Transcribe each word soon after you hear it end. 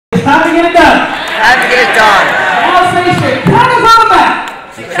to get it done. Time to get it done. Now say Chicago's on the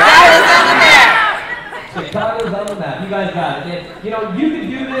map. Chicago's on the map. Chicago's on the map. You guys got it. And, you know, you can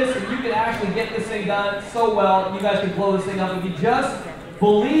do this and you can actually get this thing done so well. You guys can blow this thing up if you just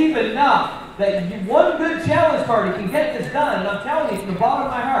believe enough that one good challenge party can get this done. And I'm telling you from the bottom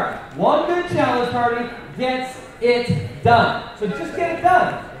of my heart, one good challenge party gets it done. So just get it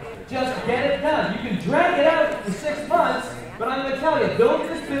done. Just get it done. You can drag it out for 6 months, but I'm going to tell you, building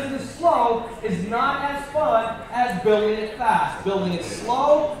this business slow is not as fun as building it fast. Building it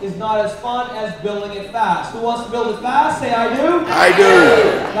slow is not as fun as building it fast. Who wants to build it fast? Say I do. I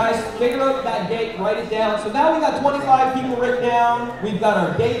do. Guys, figure out that date, write it down. So now we got 25 people written down. We've got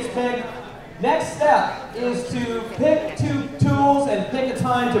our dates picked. Next step is to pick 2 tools and pick a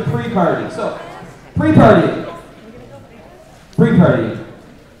time to pre-party. So, pre-party. Pre-party.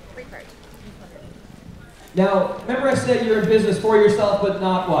 Now, remember I said you're in business for yourself, but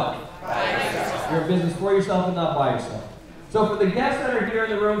not what? By yourself. You're in business for yourself, but not by yourself. So for the guests that are here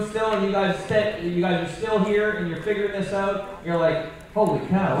in the room still, and you guys are still here, and you're figuring this out, you're like, holy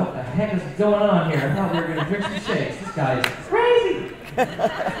cow, what the heck is going on here? I thought we were going to drink some shakes. This guy is crazy.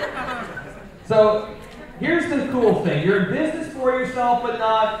 So here's the cool thing. You're in business for yourself, but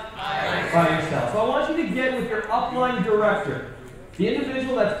not by yourself. So I want you to get with your upline director. The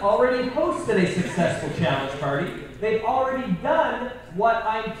individual that's already hosted a successful challenge party, they've already done what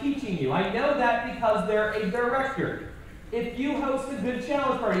I'm teaching you. I know that because they're a director. If you host a good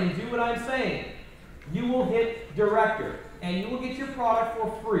challenge party and do what I'm saying, you will hit director, and you will get your product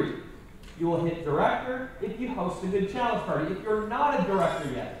for free. You will hit director if you host a good challenge party. If you're not a director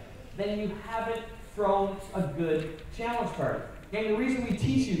yet, then you haven't thrown a good challenge party. And the reason we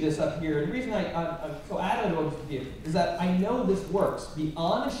teach you this up here, the reason I'm so adamant about this with you, is that I know this works.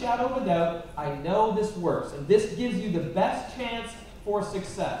 Beyond a shadow of a doubt, I know this works. And this gives you the best chance for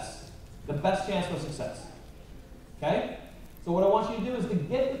success. The best chance for success. Okay? So what I want you to do is to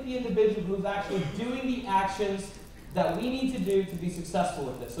get with the individual who's actually doing the actions that we need to do to be successful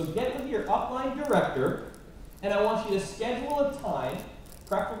with this. So get with your upline director, and I want you to schedule a time,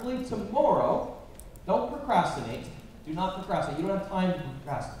 preferably tomorrow. Don't procrastinate. Do not procrastinate. You don't have time to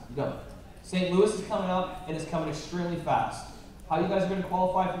procrastinate. You don't. St. Louis is coming up, and it's coming extremely fast. How you guys are going to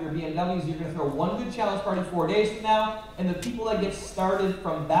qualify for your BMWs, you're going to throw one good challenge party 4 days from now, and the people that get started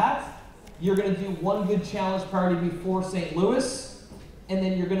from that, you're going to do one good challenge party before St. Louis, and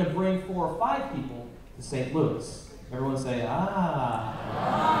then you're going to bring 4 or 5 people to St. Louis. Everyone say,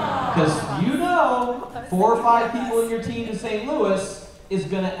 ah. Because you know 4 or 5 people in your team to St. Louis is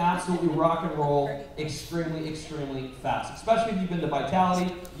going to absolutely rock and roll extremely, extremely fast. Especially if you've been to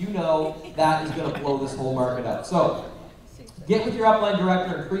Vitality, you know that is going to blow this whole market up. So, get with your upline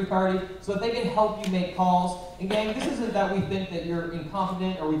director and pre-party so that they can help you make calls. And gang, this isn't that we think that you're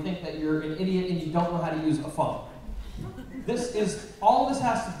incompetent or we think that you're an idiot and you don't know how to use a phone. This is, all this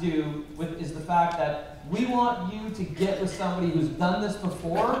has to do with is the fact that we want you to get with somebody who's done this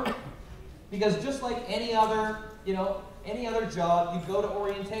before, because just like any other, any other job, you go to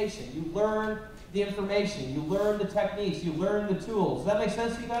orientation, you learn the information, you learn the techniques, you learn the tools. Does that make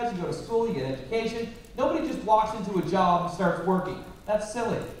sense to you guys? You go to school, you get education. Nobody just walks into a job and starts working. That's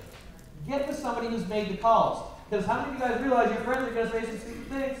silly. Get with somebody who's made the calls. Because how many of you guys realize your friends are going to say some stupid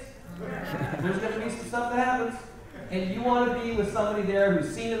things? There's going to be some stuff that happens. And you want to be with somebody there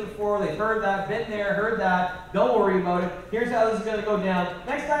who's seen it before, they've heard that, been there, heard that, don't worry about it. Here's how this is going to go down.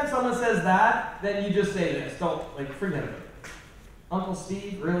 Next time someone says that, then you just say this. Don't, forget it. Uncle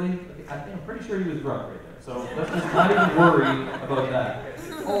Steve, really? I'm pretty sure he was drunk right there. So let's just not even worry about that.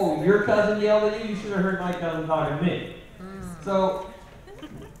 Oh, your cousin yelled at you? You should have heard my cousin talking to me. So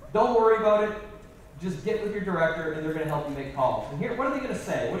don't worry about it. Just get with your director and they're going to help you make calls. And here, what are they going to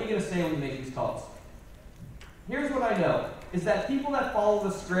say? What are you going to say when you make these calls? Here's what I know, is that people that follow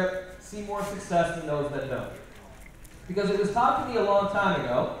the script see more success than those that don't. Because it was taught to me a long time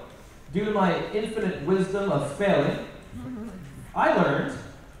ago, due to my infinite wisdom of failing, I learned,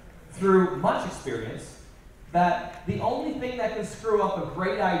 through much experience, that the only thing that can screw up a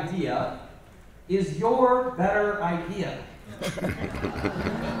great idea is your better idea.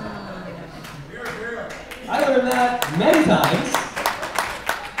 I learned that many times.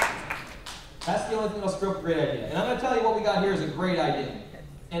 That's the only thing that'll screw up a great idea. And I'm going to tell you what we got here is a great idea.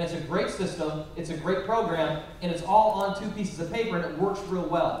 And it's a great system, it's a great program, and it's all on 2 pieces of paper, and it works real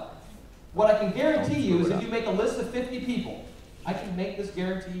well. What I can guarantee you is if you make a list of 50 people, I can make this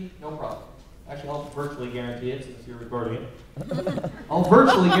guarantee, no problem. Actually, I'll virtually guarantee it since you're recording it. I'll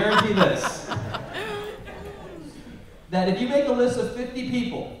virtually guarantee this. That if you make a list of 50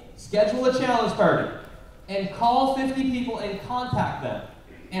 people, schedule a challenge party, and call 50 people and contact them,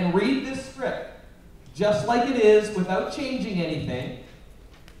 and read this script, just like it is, without changing anything,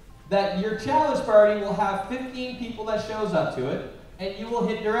 that your challenge party will have 15 people that shows up to it, and you will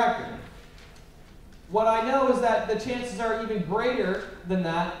hit director. What I know is that the chances are even greater than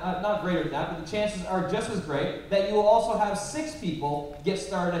that, not greater than that, but the chances are just as great that you will also have 6 people get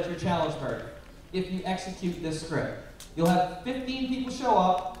started at your challenge party if you execute this script. You'll have 15 people show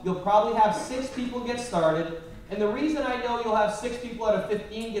up, you'll probably have 6 people get started, and the reason I know you'll have 6 people out of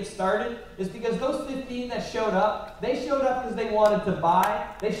 15 get started is because those 15 that showed up, they showed up because they wanted to buy,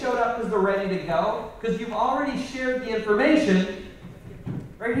 they showed up because they're ready to go, because you've already shared the information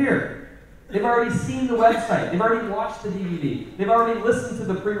right here. They've already seen the website. They've already watched the DVD. They've already listened to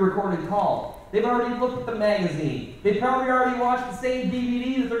the pre-recorded call. They've already looked at the magazine. They've probably already watched the same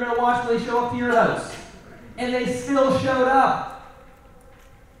DVD that they're going to watch when they show up to your house. And they still showed up.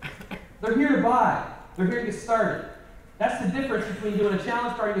 They're here to buy. They're here to get started. That's the difference between doing a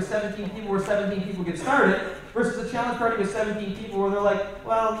challenge party with 17 people where 17 people get started versus a challenge party with 17 people where they're like,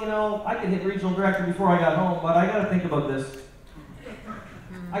 well, you know, I could hit regional director before I got home, but I got to think about this.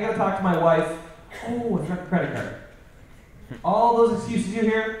 I got to talk to my wife. Oh, I forgot the credit card. All those excuses you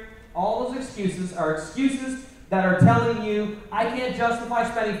hear, all those excuses are excuses that are telling you, I can't justify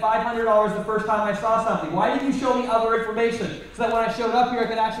spending $500 the first time I saw something. Why didn't you show me other information? So that when I showed up here, I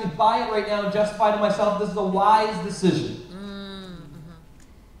could actually buy it right now and justify to myself this is a wise decision.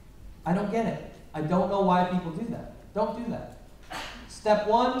 I don't get it. I don't know why people do that. Don't do that. Step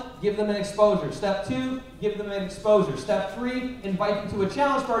 1, give them an exposure. Step 2, give them an exposure. Step 3, invite them to a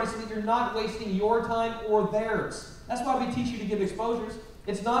challenge party so that you're not wasting your time or theirs. That's why we teach you to give exposures.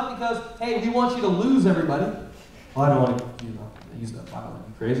 It's not because, hey, we want you to lose everybody. Oh, I don't want to use that file. Are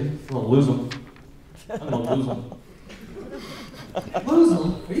you crazy? I'm going to lose them. I'm going to lose them. Lose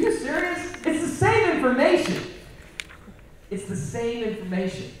them? Are you serious? It's the same information. It's the same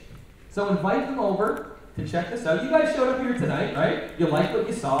information. So invite them over to check this out. You guys showed up here tonight, right? You liked what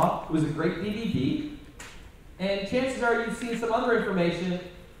you saw. It was a great DVD. And chances are you've seen some other information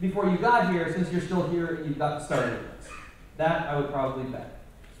before you got here, since you're still here and you've got started with this. That I would probably bet.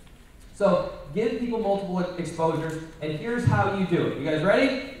 So give people multiple exposures, and here's how you do it. You guys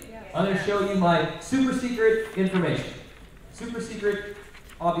ready? Yes. I'm going to show you my super secret information. Super secret,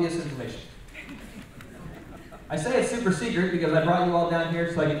 obvious information. I say it's super secret because I brought you all down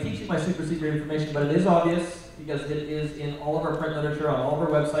here so I can teach you my super secret information, but it is obvious because it is in all of our print literature, on all of our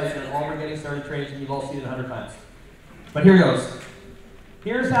websites, and all of our getting started trainings, and you've all seen it 100 times. But here goes.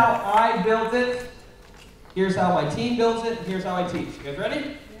 Here's how I built it. Here's how my team builds it. Here's how I teach. You guys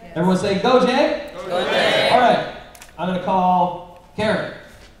ready? Yes. Everyone say, go Jay. Go Jay. All right. I'm going to call Karen.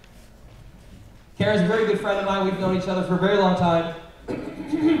 Karen's a very good friend of mine. We've known each other for a very long time.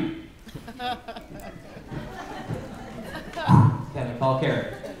 Can I call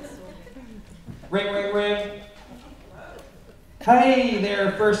Karen? Ring, ring, ring. Hey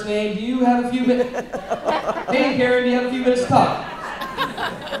there, first name. Do you have a few minutes? Hey, Karen, do you have a few minutes to talk?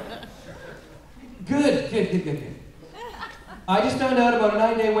 Good. I just found out about a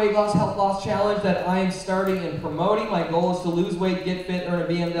 9-day weight loss, health loss challenge that I am starting and promoting. My goal is to lose weight, get fit, earn a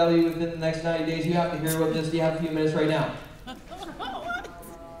BMW within the next 90 days. You have to hear about this. Do you have a few minutes right now?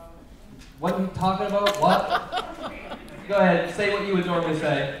 What are you talking about? What? Go ahead, say what you would normally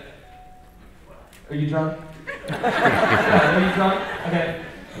say. Are you drunk? Are you drunk? Okay.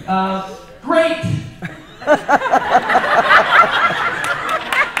 Great!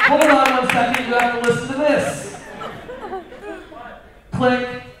 Hold on 1 second, you have to listen to this.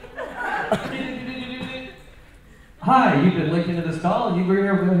 Click. Hi, you've been linked into this call, and you were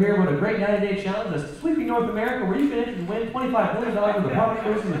here about a great 90-day challenge that's sweeping North America where you can enter and win $25 million worth of product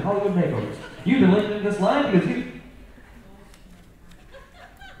courses and Hollywood makeovers. You've been linked into this line because you...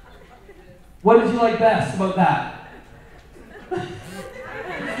 What did you like best about that?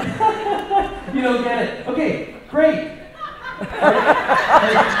 You don't get it. Okay, great.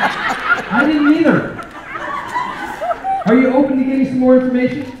 I didn't either. Are you open to getting some more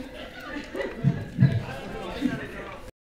information?